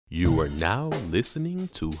You are now listening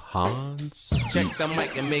to Hans Check Speaks. the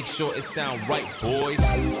mic and make sure it sound right, boys.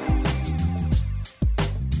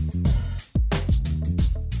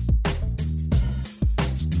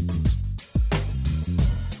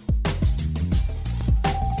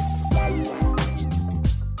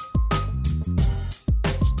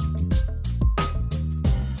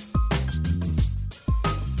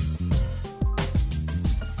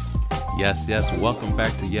 Yes, welcome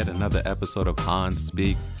back to yet another episode of Hans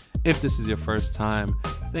Speaks. If this is your first time,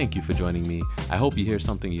 thank you for joining me. I hope you hear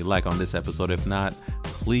something you like on this episode. If not,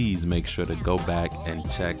 please make sure to go back and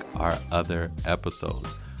check our other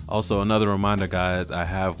episodes. Also, another reminder, guys, I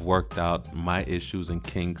have worked out my issues and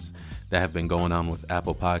kinks that have been going on with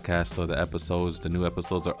Apple Podcasts. So the new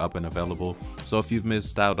episodes are up and available. So if you've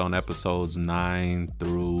missed out on episodes 9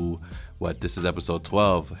 through this is episode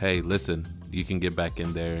 12. Hey, listen, you can get back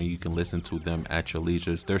in there and you can listen to them at your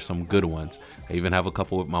leisure. There's some good ones. I even have a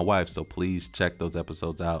couple with my wife, so please check those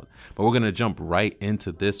episodes out. But we're going to jump right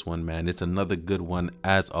into this one, man. It's another good one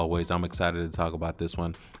as always. I'm excited to talk about this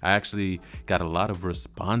one. I actually got a lot of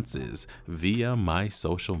responses via my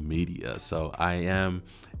social media, so I am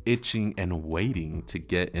itching and waiting to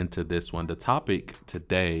get into this one. The topic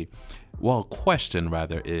today, question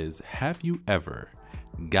rather, is have you ever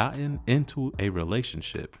gotten into a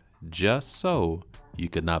relationship just so you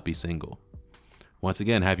could not be single? Once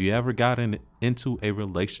again, have you ever gotten into a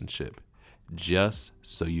relationship just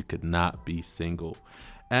so you could not be single?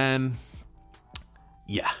 And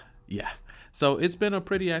yeah. So it's been a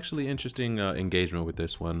pretty actually interesting engagement with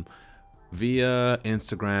this one. Via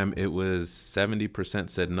Instagram, it was 70%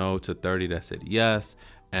 said no to 30 that said yes.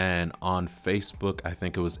 And on Facebook, I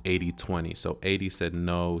think it was 80-20. So 80 said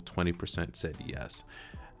no, 20% said yes.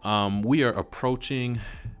 We are approaching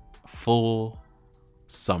full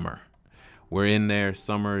summer. We're in there.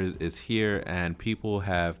 Summer is here, and people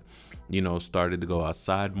have, started to go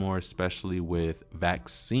outside more, especially with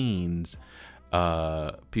vaccines.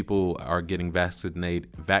 People are getting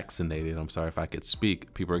vaccinated. I'm sorry if I could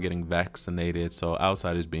speak. People are getting vaccinated, so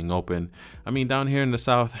outside is being open. I mean, down here in the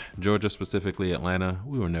South, Georgia, specifically Atlanta,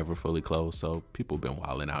 we were never fully closed, so people have been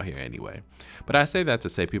wilding out here anyway. But I say that to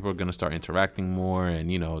say people are going to start interacting more, and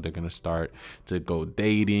they're going to start to go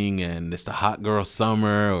dating, and it's the hot girl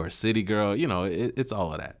summer or city girl. It's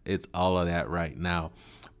all of that. It's all of that right now.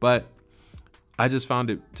 But I just found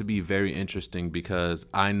it to be very interesting because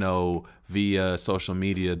I know via social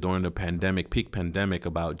media during the peak pandemic,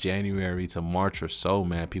 about January to March or so,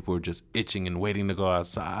 man, people were just itching and waiting to go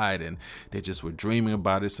outside, and they just were dreaming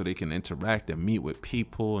about it so they can interact and meet with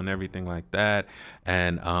people and everything like that.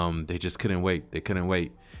 And they just couldn't wait. They couldn't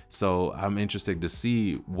wait. So I'm interested to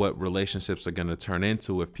see what relationships are going to turn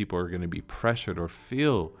into, if people are going to be pressured or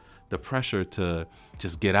feel the pressure to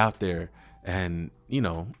just get out there and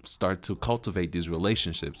start to cultivate these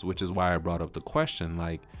relationships, which is why I brought up the question,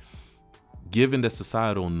 like, given the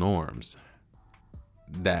societal norms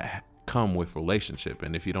that come with relationship.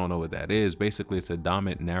 And if you don't know what that is, basically it's a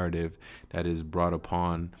dominant narrative that is brought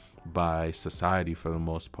upon by society for the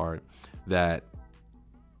most part, that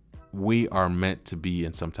we are meant to be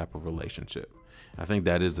in some type of relationship. I think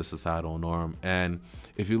that is the societal norm. And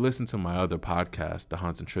if you listen to my other podcast, the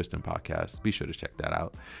Hans and Tristan podcast, be sure to check that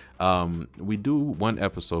out. We do one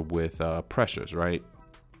episode with Pressures, right?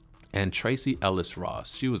 And Tracee Ellis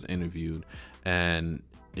Ross, she was interviewed. And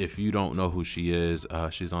if you don't know who she is,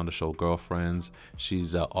 she's on the show Girlfriends.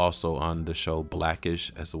 She's also on the show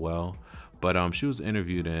Blackish as well. But she was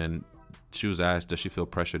interviewed, and she was asked, does she feel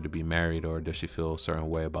pressured to be married, or does she feel a certain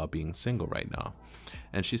way about being single right now?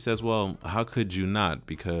 And she says, well, how could you not?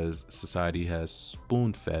 Because society has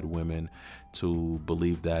spoon-fed women to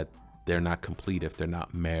believe that they're not complete if they're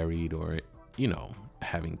not married, or,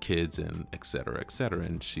 having kids, and et cetera, et cetera.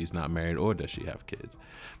 And she's not married, or does she have kids?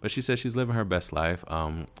 But she says she's living her best life.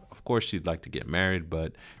 Of course, she'd like to get married,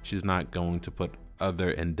 but she's not going to put other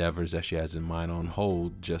endeavors that she has in mind on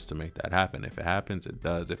hold just to make that happen. If it happens, it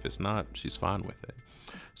does. If it's not, she's fine with it.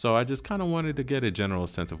 So I just kind of wanted to get a general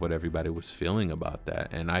sense of what everybody was feeling about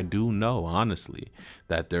that. And I do know, honestly,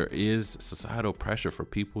 that there is societal pressure for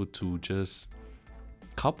people to just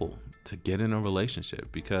couple, to get in a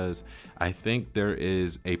relationship, because I think there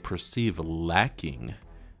is a perceived lacking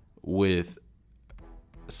with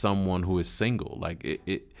someone who is single. Like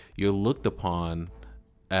you're looked upon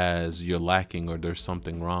as you're lacking, or there's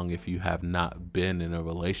something wrong if you have not been in a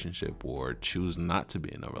relationship or choose not to be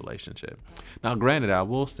in a relationship. Now, granted, I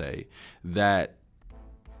will say that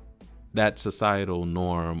societal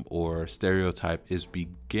norm or stereotype is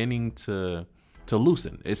beginning to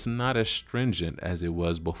loosen. It's not as stringent as it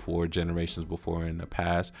was before, generations before in the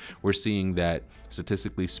past. We're seeing that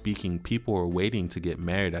statistically speaking, people are waiting to get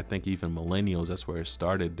married. I think even millennials, that's where it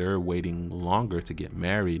started. They're waiting longer to get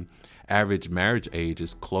married. Average marriage age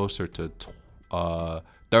is closer to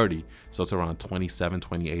 30. So it's around 27,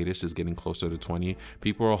 28ish, is getting closer to 20.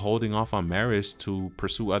 People are holding off on marriage to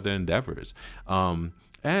pursue other endeavors.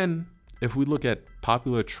 And if we look at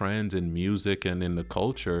popular trends in music and in the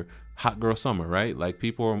culture, hot girl summer, right? Like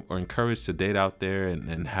people are encouraged to date out there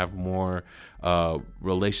and have more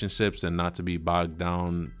relationships and not to be bogged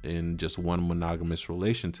down in just one monogamous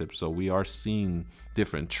relationship. So we are seeing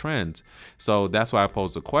different trends. So that's why I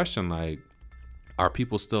posed the question, like, are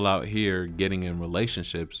people still out here getting in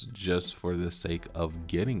relationships just for the sake of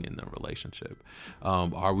getting in the relationship?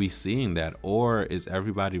 Are we seeing that? Or is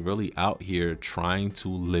everybody really out here trying to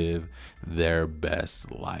live their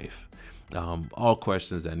best life? All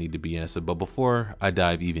questions that need to be answered. But before I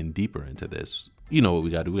dive even deeper into this, you know what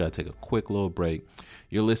we got to do? We got to take a quick little break.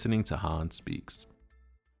 You're listening to Hans Speaks.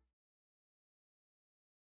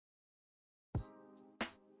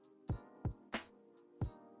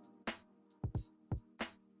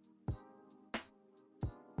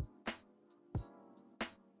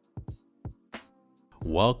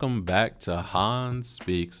 Welcome back to Hans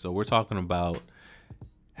Speaks. So we're talking about,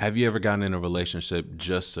 have you ever gotten in a relationship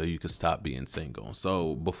just so you could stop being single?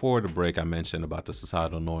 So before the break, I mentioned about the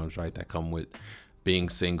societal norms, right, that come with being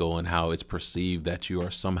single and how it's perceived that you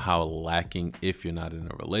are somehow lacking if you're not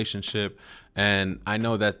in a relationship. And I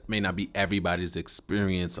know that may not be everybody's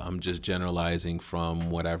experience. I'm just generalizing from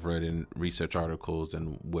what I've read in research articles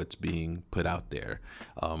and what's being put out there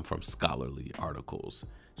from scholarly articles.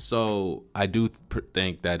 So I do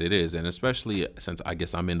think that it is, and especially since I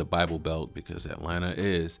guess I'm in the Bible Belt, because Atlanta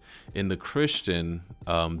is in the Christian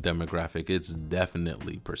demographic, it's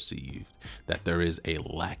definitely perceived that there is a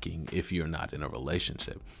lacking if you're not in a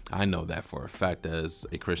relationship. I know that for a fact as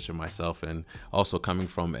a Christian myself, and also coming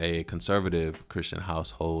from a conservative Christian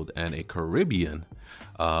household and a Caribbean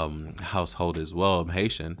household as well. I'm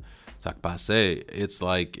Haitian. It's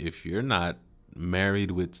like, if you're not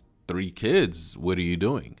married with 3 kids, what are you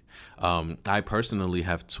doing? I personally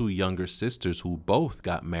have 2 younger sisters who both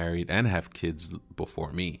got married and have kids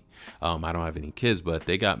before me. I don't have any kids, but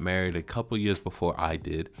they got married a couple years before I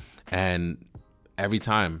did. And every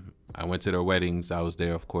time I went to their weddings, I was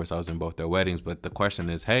there. Of course, I was in both their weddings. But the question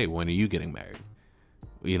is, hey, when are you getting married?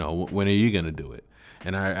 You know, when are you going to do it?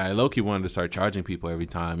 And I low-key wanted to start charging people every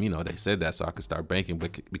time, you know, they said that, so I could start banking.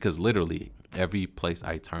 But because literally every place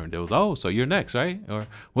I turned, it was, oh, so you're next, right? Or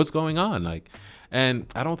what's going on? Like,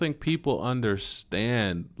 and I don't think people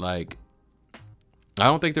understand, like, I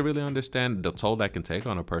don't think they really understand the toll that can take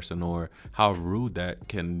on a person, or how rude that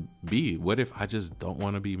can be. What if I just don't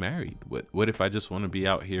want to be married? What if I just want to be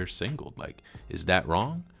out here single? Like, is that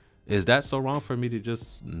wrong? Is that so wrong for me to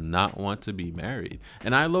just not want to be married?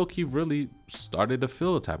 And I low-key really started to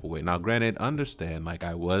feel a type of way. Now, granted, understand, like,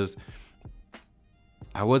 I was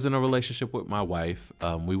in a relationship with my wife.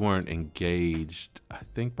 We weren't engaged, I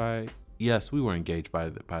think we were engaged by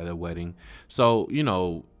the wedding. So, you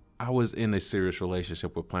know, I was in a serious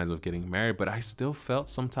relationship with plans of getting married, but I still felt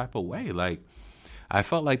some type of way. Like, I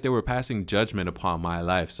felt like they were passing judgment upon my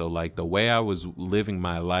life. So, like, the way I was living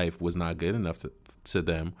my life was not good enough to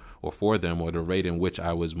them or for them, or the rate in which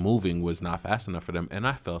I was moving was not fast enough for them. And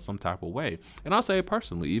I felt some type of way. And I'll say it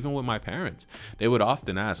personally, even with my parents, they would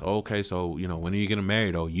often ask, oh, okay, so, you know, when are you getting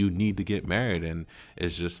married? Oh, you need to get married. And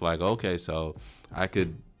it's just like, okay, so I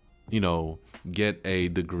could, you know, get a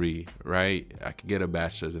degree, right? I could get a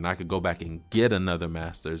bachelor's, and I could go back and get another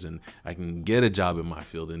master's, and I can get a job in my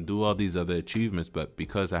field and do all these other achievements. But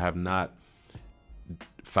because I have not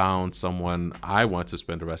found someone I want to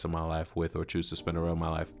spend the rest of my life with, or choose to spend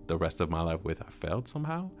the rest of my life with, I failed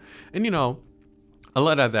somehow. And, you know, a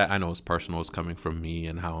lot of that I know is personal, is coming from me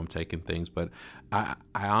and how I'm taking things, but I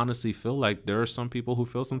honestly feel like there are some people who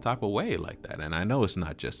feel some type of way like that, and I know it's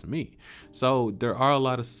not just me. So there are a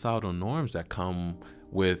lot of societal norms that come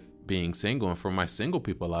with being single. And for my single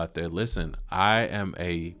people out there, listen, I am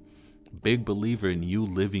a big believer in you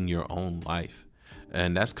living your own life.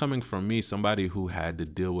 And that's coming from me, somebody who had to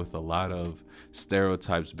deal with a lot of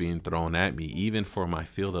stereotypes being thrown at me, even for my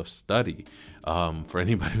field of study. For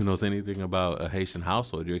anybody who knows anything about a Haitian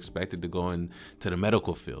household, you're expected to go into the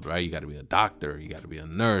medical field, right? You got to be a doctor, you got to be a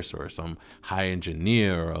nurse, or some high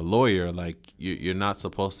engineer, or a lawyer. Like, you're not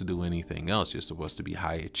supposed to do anything else. You're supposed to be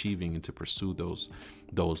high achieving and to pursue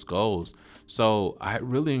those goals. So I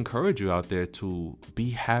really encourage you out there to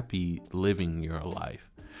be happy living your life.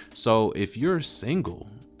 So if you're single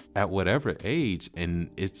at whatever age and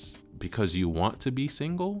it's because you want to be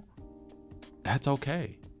single, that's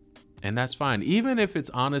okay. And that's fine. Even if it's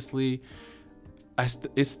honestly,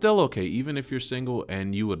 it's still okay. Even if you're single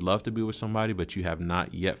and you would love to be with somebody, but you have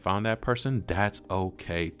not yet found that person, that's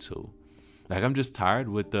okay too. Like, I'm just tired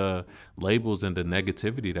with the labels and the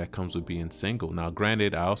negativity that comes with being single. Now,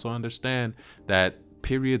 granted, I also understand that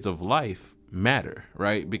periods of life matter,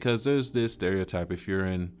 right? Because there's this stereotype: if you're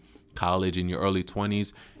in college in your early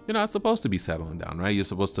 20s, you're not supposed to be settling down, right? You're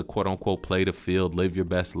supposed to, quote unquote, play the field, live your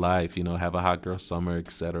best life, have a hot girl summer,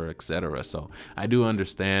 etc., etc. So I do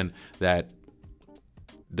understand that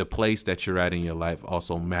the place that you're at in your life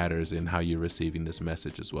also matters in how you're receiving this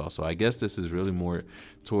message as well. So I guess this is really more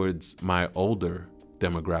towards my older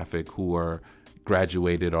demographic who are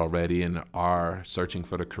graduated already and are searching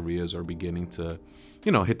for the careers, or beginning to,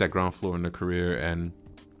 hit that ground floor in their career and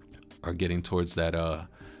are getting towards that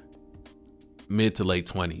mid to late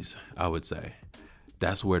 20s, I would say.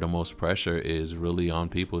 That's where the most pressure is really on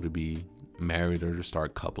people to be married or to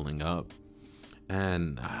start coupling up.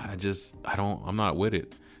 And I'm not with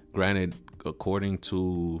it. Granted, according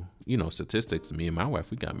to, statistics, me and my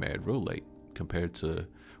wife, we got married real late compared to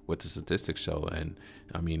what the statistics show. And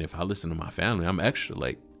I mean, if I listen to my family, I'm extra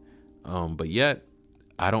late. But yet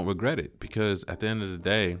I don't regret it, because at the end of the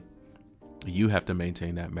day, you have to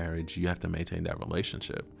maintain that marriage. You have to maintain that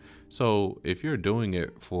relationship. So if you're doing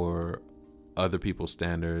it for other people's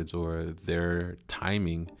standards or their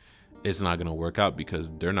timing, it's not going to work out,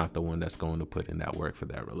 because they're not the one that's going to put in that work for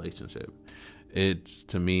that relationship. It's,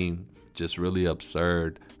 to me, just really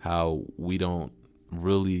absurd how we don't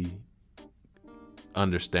really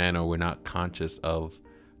understand, or we're not conscious of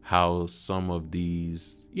how some of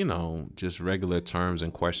these, just regular terms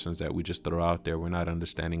and questions that we just throw out there, we're not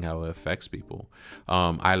understanding how it affects people.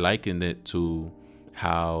 I liken it to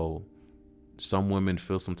how some women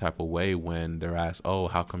feel some type of way when they're asked, oh,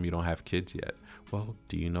 how come you don't have kids yet? Well,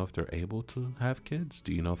 do you know if they're able to have kids?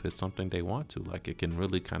 Do you know if it's something they want to? Like, it can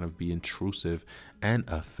really kind of be intrusive and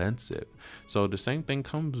offensive. So the same thing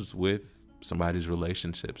comes with somebody's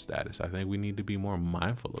relationship status. I think we need to be more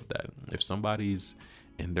mindful of that. If somebody's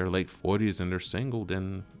in their late 40s and they're single,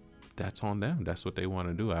 then that's on them. That's what they want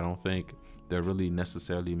to do. I don't think they're really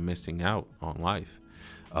necessarily missing out on life.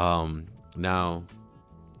 Now,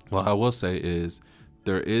 what I will say is,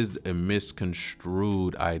 there is a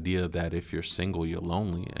misconstrued idea that if you're single, you're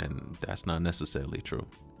lonely, and that's not necessarily true.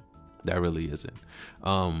 That really isn't.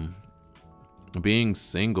 Being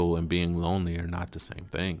single and being lonely are not the same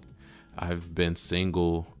thing. I've been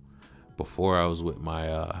single before I was with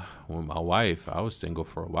my wife. I was single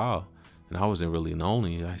for a while, and I wasn't really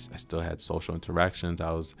lonely. I still had social interactions.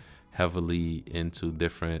 I was heavily into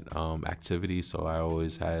different activities, so I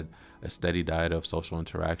always had a steady diet of social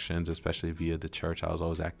interactions, especially via the church. I was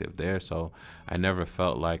always active there, so I never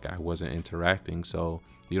felt like I wasn't interacting. So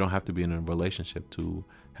you don't have to be in a relationship to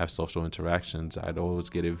have social interactions. I'd always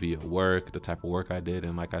get it via work, the type of work I did,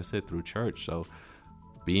 and like I said, through church. So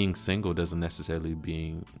being single doesn't necessarily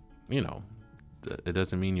being, it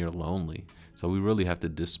doesn't mean you're lonely. So we really have to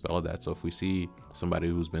dispel that. So if we see somebody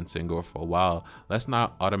who's been single for a while, let's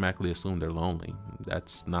not automatically assume they're lonely.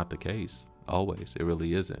 That's not the case. Always. It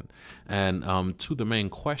really isn't. And to the main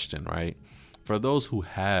question, right? For those who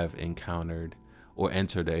have encountered or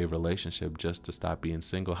entered a relationship just to stop being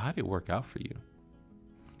single, how did it work out for you?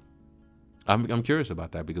 I'm curious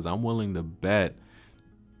about that, because I'm willing to bet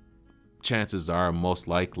chances are most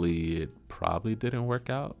likely it probably didn't work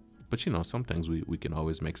out. But, some things we can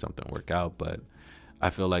always make something work out. But I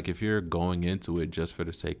feel like if you're going into it just for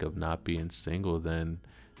the sake of not being single, then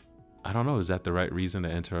I don't know, is that the right reason to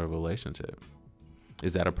enter a relationship?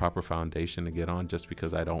 Is that a proper foundation to get on just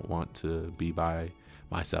because I don't want to be by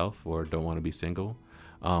myself or don't want to be single?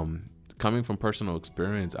 Coming from personal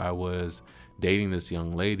experience, I was dating this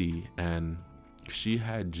young lady, and she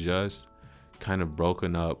had just kind of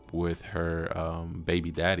broken up with her baby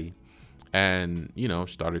daddy, and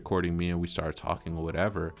started courting me, and we started talking or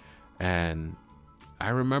whatever. And I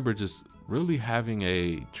remember just really having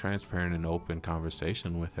a transparent and open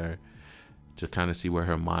conversation with her to kind of see where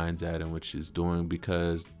her mind's at and what she's doing,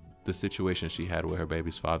 because the situation she had with her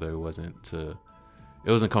baby's father wasn't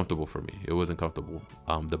comfortable for me. It wasn't comfortable.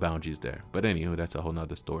 The boundaries there. But anyway, that's a whole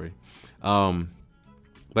nother story.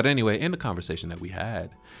 But anyway, in the conversation that we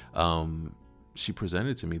had, she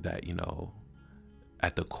presented to me that,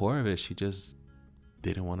 at the core of it, she just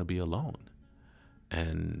didn't want to be alone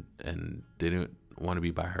and didn't want to be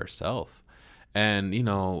by herself. And,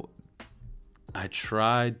 I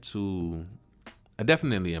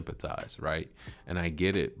definitely empathize, right? And I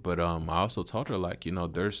get it. But I also told her, like,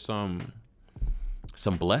 there's some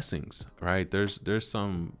blessings, right? There's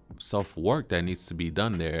some self-work that needs to be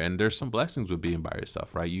done there. And there's some blessings with being by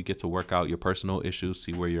yourself, right? You get to work out your personal issues,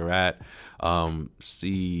 see where you're at,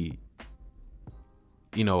 see,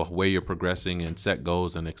 where you're progressing, and set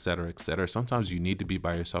goals, and et cetera, et cetera. Sometimes you need to be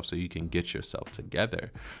by yourself so you can get yourself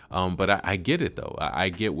together. But I get it though. I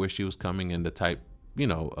get where she was coming and the type,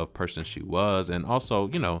 of person she was. And also,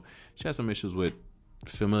 she had some issues with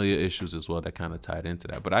familiar issues as well that kind of tied into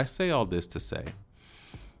that. But I say all this to say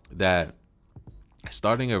that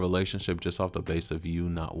starting a relationship just off the base of you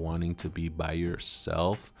not wanting to be by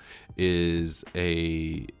yourself is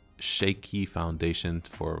a shaky foundation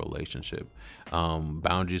for a relationship.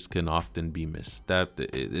 Boundaries can often be misstepped.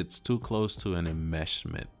 It's too close to an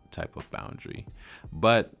enmeshment type of boundary.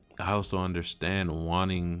 But I also understand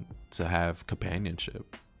wanting to have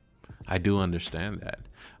companionship. I do understand that.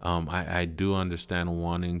 I do understand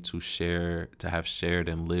wanting to have shared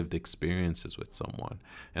and lived experiences with someone.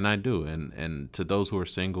 And I do. And to those who are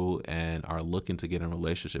single and are looking to get in a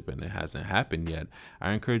relationship and it hasn't happened yet,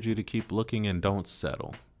 I encourage you to keep looking and don't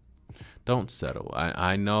settle. Don't settle.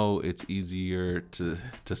 I know it's easier to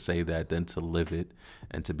say that than to live it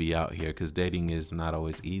and to be out here, because dating is not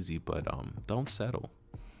always easy, but don't settle.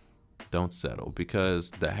 Don't settle,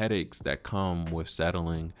 because the headaches that come with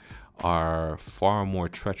settling are far more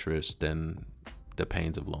treacherous than the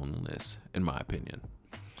pains of loneliness, in my opinion.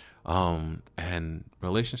 And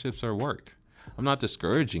relationships are work. I'm not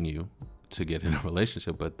discouraging you to get in a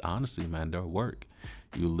relationship, but honestly, man, they're work.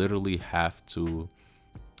 You literally have to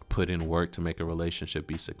put in work to make a relationship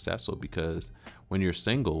be successful, because when you're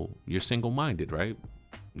single-minded, right?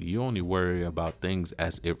 You only worry about things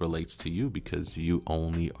as it relates to you, because you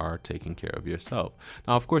only are taking care of yourself.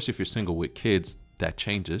 Now, of course, if you're single with kids, that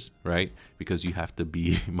changes, right? Because you have to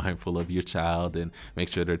be mindful of your child and make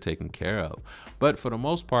sure they're taken care of. But for the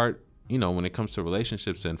most part, when it comes to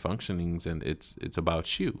relationships and functionings, and it's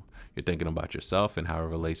about you. You're thinking about yourself and how it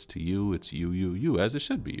relates to you. It's you, as it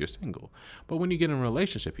should be. You're single. But when you get in a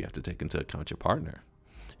relationship, you have to take into account your partner.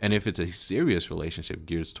 And if it's a serious relationship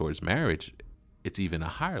geared towards marriage, it's even a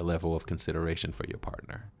higher level of consideration for your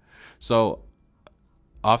partner. So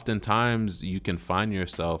oftentimes you can find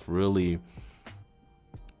yourself really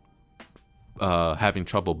having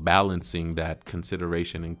trouble balancing that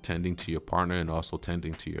consideration and tending to your partner and also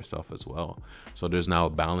tending to yourself as well. So there's now a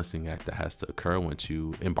balancing act that has to occur once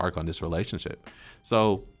you embark on this relationship.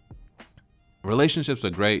 So relationships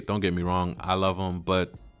are great. Don't get me wrong. I love them,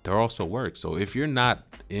 but they're also work. So if you're not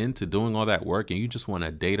into doing all that work and you just want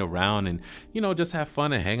to date around and, just have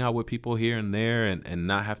fun and hang out with people here and there and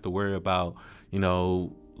not have to worry about,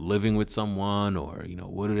 living with someone or,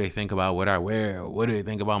 what do they think about what I wear? Or what do they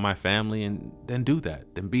think about my family? And then do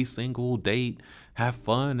that. Then be single, date, have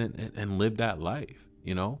fun and live that life,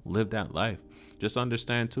 live that life. Just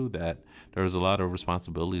understand too that there's a lot of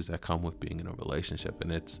responsibilities that come with being in a relationship,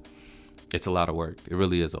 and it's a lot of work. It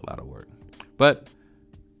really is a lot of work. But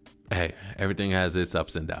hey, everything has its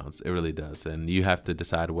ups and downs. It really does. And you have to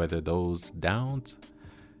decide whether those downs,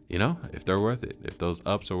 if they're worth it, if those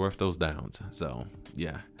ups are worth those downs. So,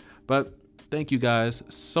 yeah. But thank you guys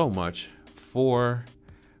so much for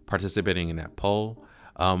participating in that poll.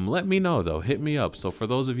 Let me know, though. Hit me up. So for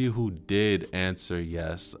those of you who did answer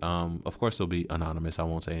yes, of course, it'll be anonymous. I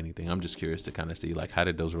won't say anything. I'm just curious to kind of see, how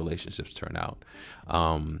did those relationships turn out?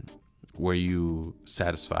 Were you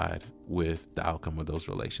satisfied with the outcome of those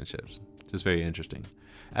relationships? Just very interesting.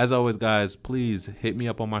 As always, guys, please hit me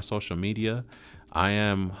up on my social media. I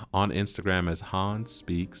am on Instagram as Hans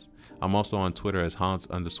Speaks. I'm also on Twitter as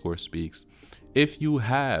Hans_Speaks. If you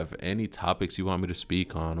have any topics you want me to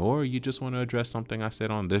speak on, or you just want to address something I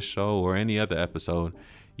said on this show or any other episode,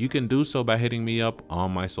 you can do so by hitting me up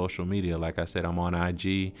on my social media. Like I said, I'm on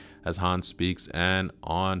IG as Hans Speaks and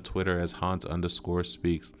on Twitter as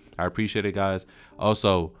Hans_Speaks. I appreciate it, guys.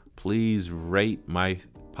 Also, please rate my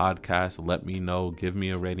podcast. Let me know. Give me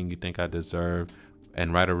a rating you think I deserve.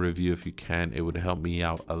 And write a review if you can. It would help me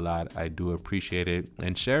out a lot. I do appreciate it.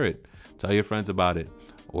 And share it. Tell your friends about it.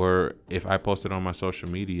 Or if I post it on my social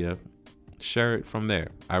media, share it from there.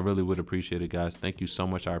 I really would appreciate it, guys. Thank you so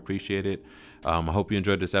much. I appreciate it. I hope you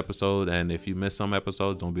enjoyed this episode. And if you missed some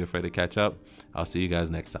episodes, don't be afraid to catch up. I'll see you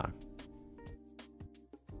guys next time.